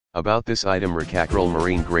About this item, recacryl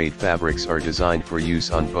marine grade fabrics are designed for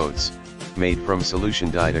use on boats, made from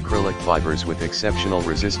solution dyed acrylic fibers with exceptional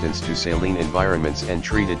resistance to saline environments and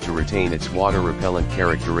treated to retain its water repellent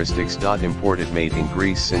characteristics. Imported, made in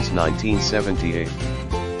Greece since 1978.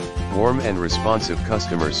 Warm and responsive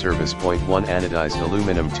customer service. 1 Anodized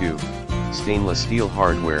aluminum tube, stainless steel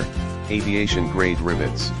hardware, aviation grade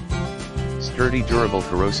rivets. Sturdy, durable,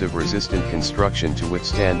 corrosive resistant construction to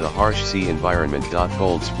withstand the harsh sea environment.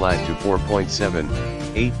 Folds flat to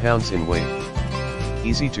 4.78 pounds in weight.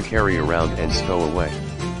 Easy to carry around and stow away.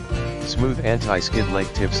 Smooth anti-skid leg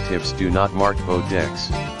tips. Tips do not mark boat decks.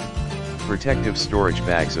 Protective storage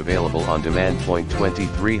bags available on demand.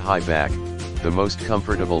 23 High back, the most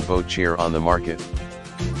comfortable boat chair on the market.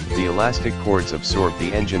 The elastic cords absorb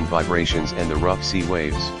the engine vibrations and the rough sea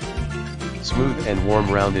waves. Smooth and warm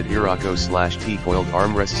rounded Irako/Teak coiled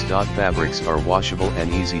armrests. Fabrics are washable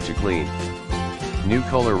and easy to clean. New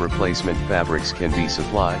color replacement fabrics can be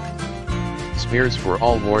supplied. Spares for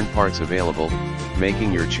all worn parts available,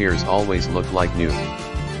 making your chairs always look like new.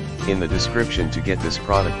 In the description to get this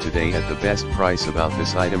product today at the best price. About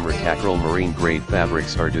this item, recacryl marine grade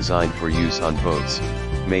fabrics are designed for use on boats,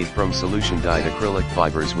 made from solution dyed acrylic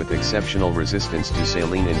fibers with exceptional resistance to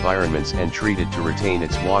saline environments and treated to retain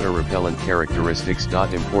its water repellent characteristics.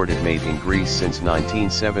 Imported, made in Greece since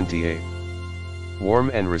 1978.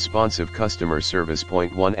 Warm and responsive customer service.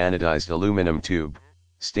 1 Anodized aluminum tube,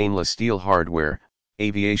 stainless steel hardware,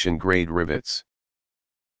 aviation grade rivets.